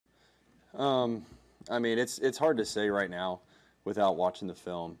I mean, it's hard to say right now without watching the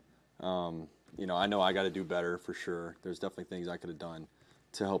film. I know I got to do better for sure. There's definitely things I could have done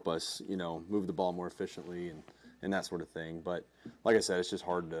to help us, move the ball more efficiently and that sort of thing. But like I said, it's just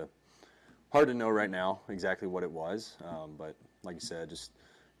hard to know right now exactly what it was. But like you said, just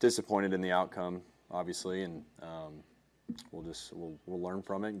disappointed in the outcome, obviously, and we'll learn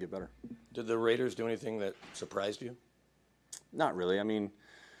from it and get better. Did the Raiders do anything that surprised you? Not really. I mean,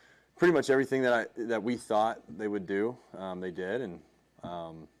 pretty much everything that we thought they would do, they did, and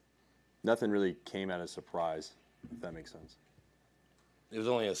nothing really came out as a surprise, if that makes sense. It was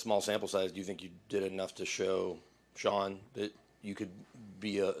only a small sample size. Do you think you did enough to show Sean that you could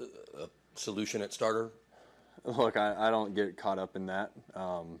be a solution at starter? Look, I don't get caught up in that.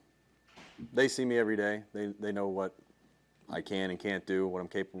 They see me every day. They know what I can and can't do, what I'm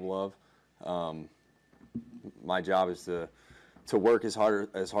capable of. My job is to work as hard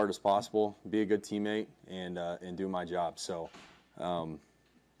as possible, be a good teammate, and do my job. So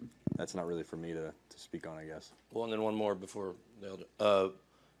that's not really for me to speak on, I guess. Well, and then one more before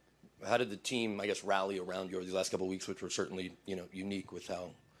how did the team, I guess, rally around you over these last couple of weeks, which were certainly unique with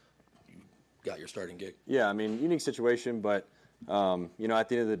how you got your starting gig? Yeah, I mean, unique situation, but at the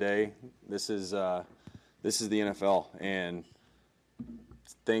end of the day, this is the NFL, and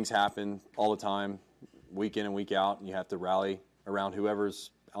things happen all the time, week in and week out, and you have to rally around whoever's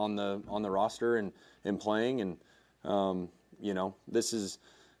on the roster and playing. And I've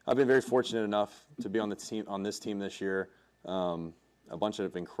been very fortunate enough to be on this team this year. A bunch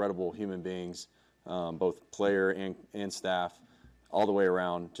of incredible human beings, both player and staff, all the way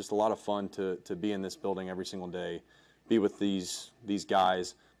around. Just a lot of fun to be in this building every single day, be with these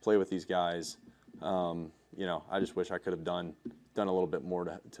guys, play with these guys. I just wish I could have done a little bit more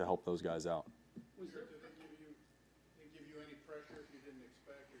to help those guys out. Did they give you any pressure if you didn't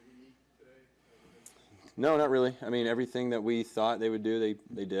expect or unique today? No, not really. I mean, everything that we thought they would do,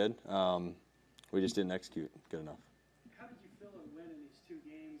 they did. We just didn't execute good enough. How did you feel a win in these two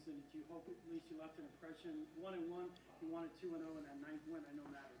games, and did you hope at least you left an impression? 1-1, you wanted 2-0, and that ninth win I know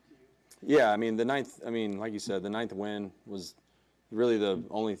mattered to you. Yeah, I mean like you said, the ninth win was really the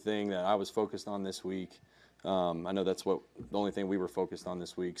only thing that I was focused on this week. I know that's the only thing we were focused on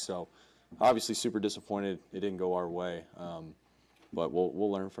this week. So obviously super disappointed it didn't go our way. But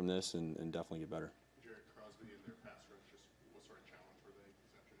we'll learn from this and definitely get better. Jarrett Crosby and their pass rush, just what sort of challenge were they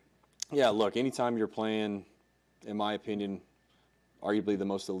this afternoon? Yeah, look, anytime you're playing, in my opinion, arguably the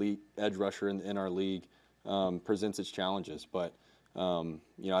most elite edge rusher in our league, presents its challenges. But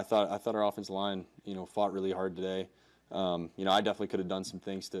I thought our offensive line, fought really hard today. I definitely could have done some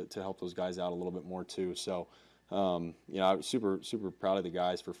things to help those guys out a little bit more too. So, I was super proud of the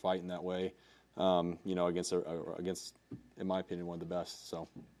guys for fighting that way. Against, in my opinion, one of the best. So.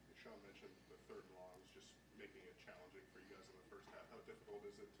 Sean mentioned the third and long was just making it challenging for you guys in the first half. How difficult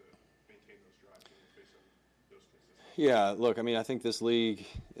is it to maintain those drives when you're facing those consistent? Yeah, look, I mean, I think this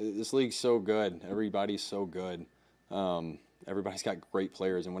league's so good. Everybody's so good. Everybody's got great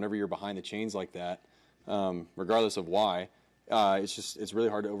players, and whenever you're behind the chains like that, regardless of why, it's really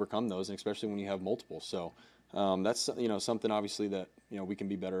hard to overcome those, and especially when you have multiple. So that's something obviously that we can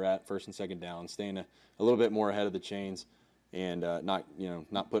be better at first and second down, staying a little bit more ahead of the chains, and not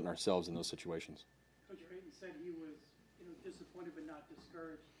putting ourselves in those situations. Coach Payton said he was disappointed but not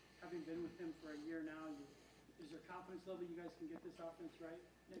discouraged. Having been with him for a year now, is there confidence level you guys can get this offense right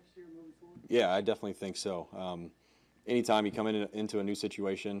next year moving forward? Yeah, I definitely think so. Anytime you come into a new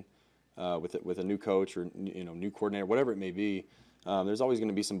situation with a new coach or new coordinator, whatever it may be, there's always going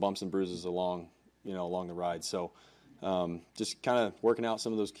to be some bumps and bruises along the ride. So just kind of working out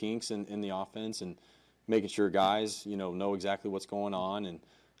some of those kinks in the offense and making sure guys know exactly what's going on,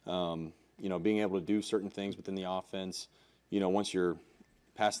 and being able to do certain things within the offense. Once you're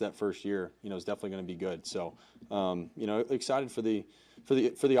past that first year, is definitely going to be good. So excited for the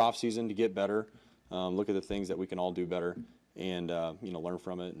off season to get better. Look at the things that we can all do better, and learn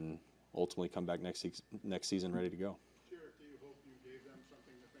from it, and ultimately come back next season ready to go. Jarrett, do you hope you gave them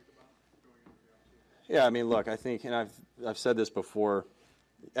something to think about going into the offseason? Yeah, I mean, look, I think, and I've said this before,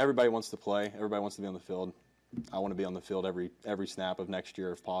 everybody wants to play, everybody wants to be on the field. I want to be on the field every snap of next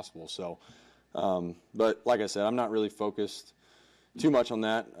year if possible. So, but like I said, I'm not really focused too much on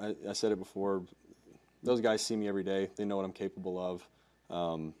that. I said it before. Those guys see me every day. They know what I'm capable of.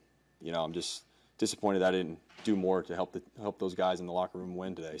 I'm just disappointed that I didn't do more to help those guys in the locker room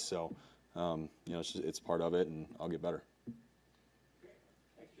win today. So, it's part of it, and I'll get better.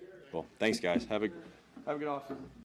 Well, thanks, guys. Have a good off season.